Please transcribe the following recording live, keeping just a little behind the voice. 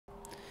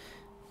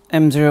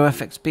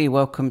M0FXB,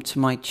 welcome to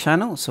my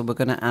channel. So we're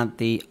going to add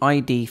the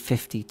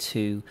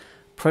ID-52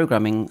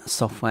 programming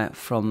software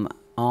from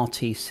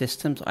RT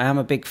Systems. I am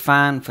a big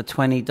fan. For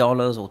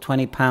 $20 or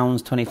 £20,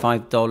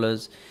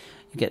 $25,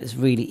 you get this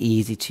really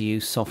easy to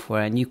use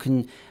software, and you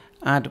can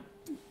add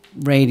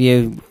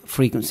radio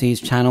frequencies,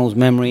 channels,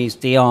 memories,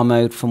 DR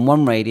mode from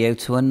one radio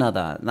to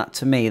another. That,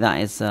 to me, that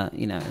is a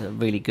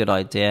really good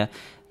idea.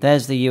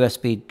 There's the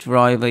USB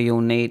driver you'll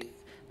need.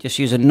 Just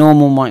use a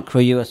normal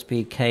micro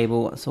USB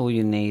cable, that's all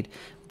you need.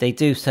 They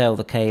do sell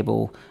the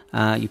cable,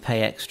 you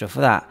pay extra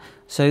for that.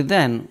 So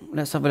then,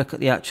 let's have a look at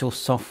the actual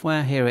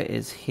software. Here it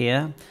is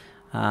here.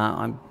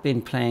 I've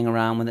been playing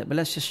around with it, but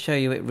let's just show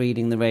you it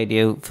reading the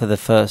radio for the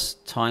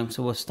first time.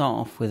 So we'll start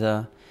off with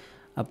a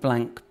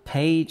blank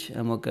page,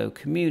 and we'll go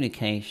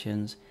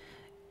Communications,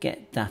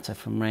 Get Data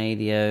from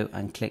Radio,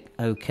 and click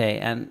OK.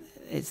 And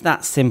it's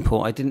that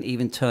simple. I didn't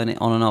even turn it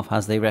on and off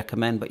as they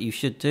recommend, but you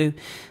should do.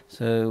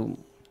 So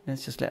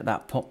let's just let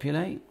that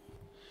populate.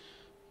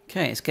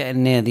 Okay, it's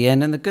getting near the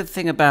end, and the good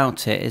thing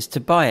about it is to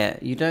buy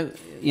it. You don't,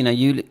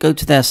 you go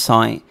to their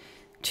site,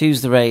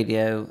 choose the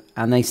radio,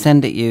 and they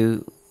send it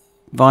you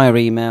via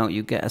email.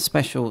 You get a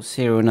special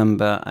serial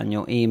number and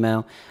your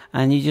email,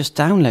 and you just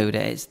download it.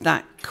 It's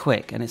that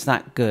quick and it's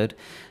that good.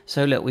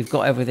 So look, we've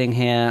got everything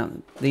here.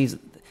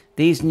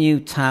 These new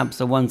tabs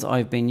are ones that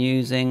I've been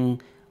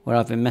using, where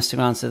I've been messing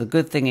around. So the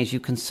good thing is you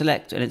can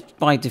select, and it's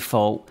by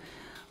default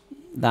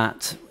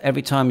that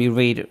every time you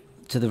read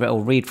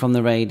from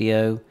the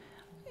radio,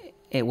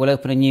 it will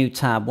open a new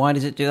tab. Why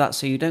does it do that?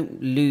 So you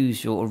don't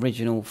lose your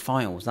original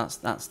files.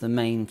 That's the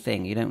main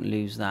thing. You don't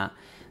lose that.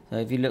 So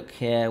if you look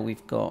here,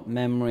 we've got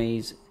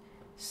memories,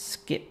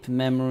 skip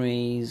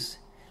memories,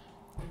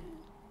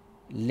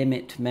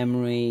 limit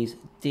memories,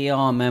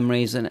 DR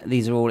memories, and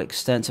these are all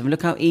extensive.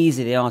 Look how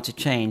easy they are to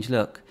change.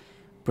 Look,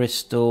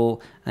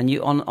 Bristol, and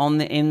you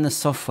in the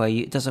software,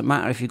 it doesn't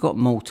matter if you've got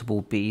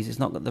multiple Bs. It's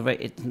not got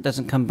it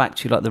doesn't come back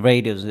to you like the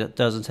radios. It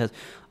does and says,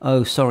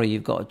 "Oh, sorry,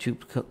 you've got a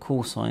duplicate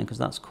call sign," because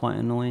that's quite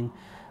annoying.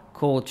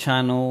 Call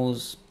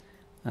channels,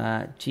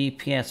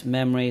 GPS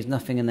memories,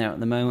 nothing in there at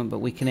the moment, but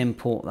we can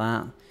import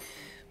that.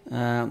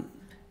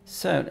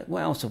 So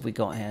what else have we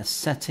got here?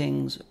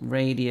 Settings,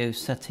 radio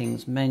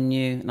settings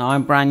menu. Now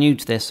I'm brand new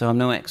to this, so I'm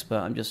no expert.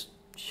 I'm just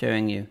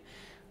showing you.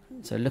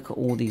 So look at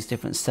all these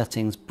different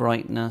settings: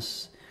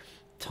 brightness,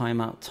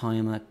 timeout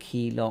timer,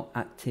 key lock,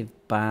 active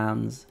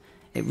bands.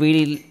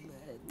 The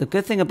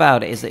good thing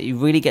about it is that you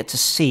really get to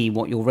see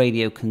what your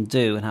radio can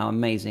do and how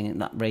amazing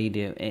that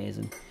radio is,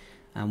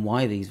 and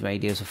why these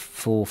radios are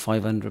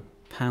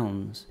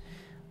 £400-500.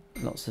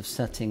 Lots of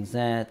settings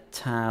there,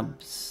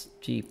 tabs,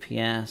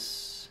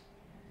 GPS,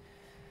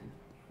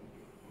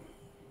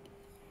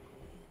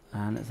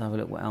 and let's have a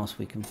look what else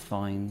we can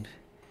find.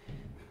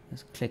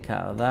 Let's click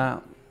out of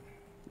that.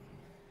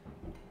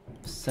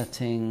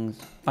 Settings,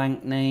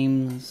 bank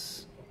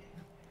names,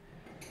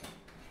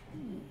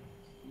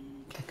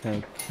 click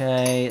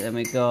OK. Then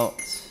we got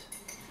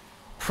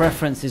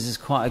preferences is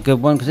quite a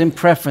good one, because in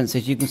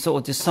preferences you can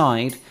sort of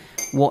decide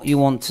what you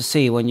want to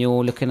see when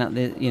you're looking at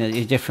the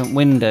your different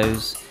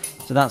windows.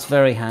 So that's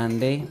very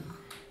handy.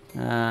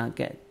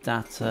 Get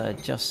data,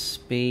 adjust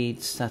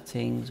speed,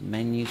 settings,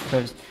 menus,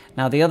 preferences.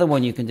 Now the other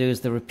one you can do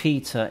is the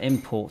repeater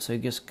import. So you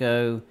just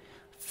go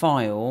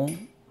File,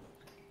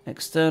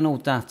 External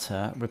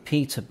Data,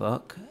 Repeater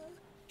Book,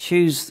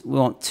 choose, we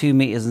want 2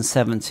 meters and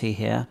 70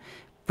 here,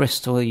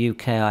 Bristol,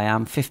 UK I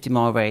am,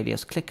 50-mile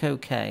radius, click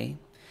OK,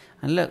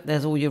 and look,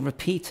 there's all your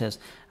repeaters,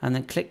 and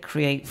then click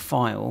Create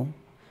File,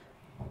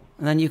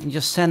 and then you can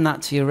just send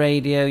that to your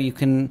radio. You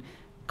can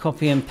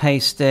copy and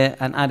paste it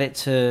and add it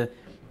to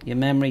your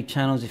memory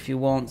channels if you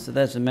want. So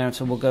there's the memory,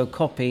 so we'll go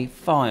Copy,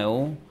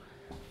 File,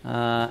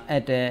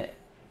 Edit,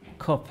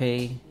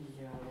 Copy,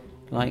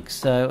 like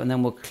so, and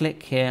then we'll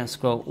click here and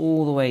scroll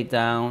all the way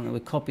down, and we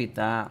copied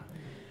that,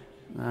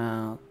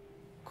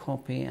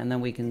 copy, and then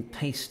we can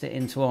paste it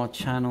into our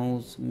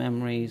channels,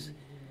 memories.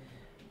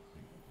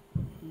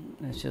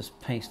 Let's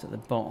just paste at the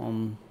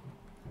bottom,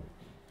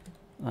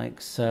 like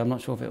so. I'm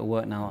not sure if it'll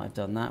work now that I've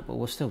done that, but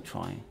we'll still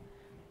try.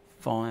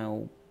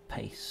 File,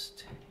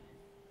 paste.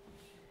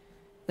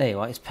 There you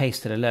are, it's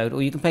pasted a load,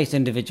 or you can paste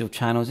individual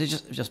channels. It's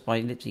just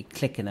by literally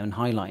clicking them and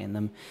highlighting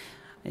them.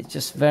 It's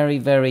just very,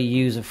 very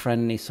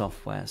user-friendly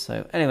software.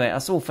 So anyway,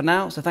 that's all for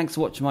now. So thanks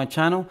for watching my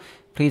channel.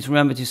 Please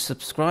remember to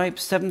subscribe.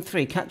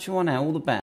 7-3. Catch you on air. All the best.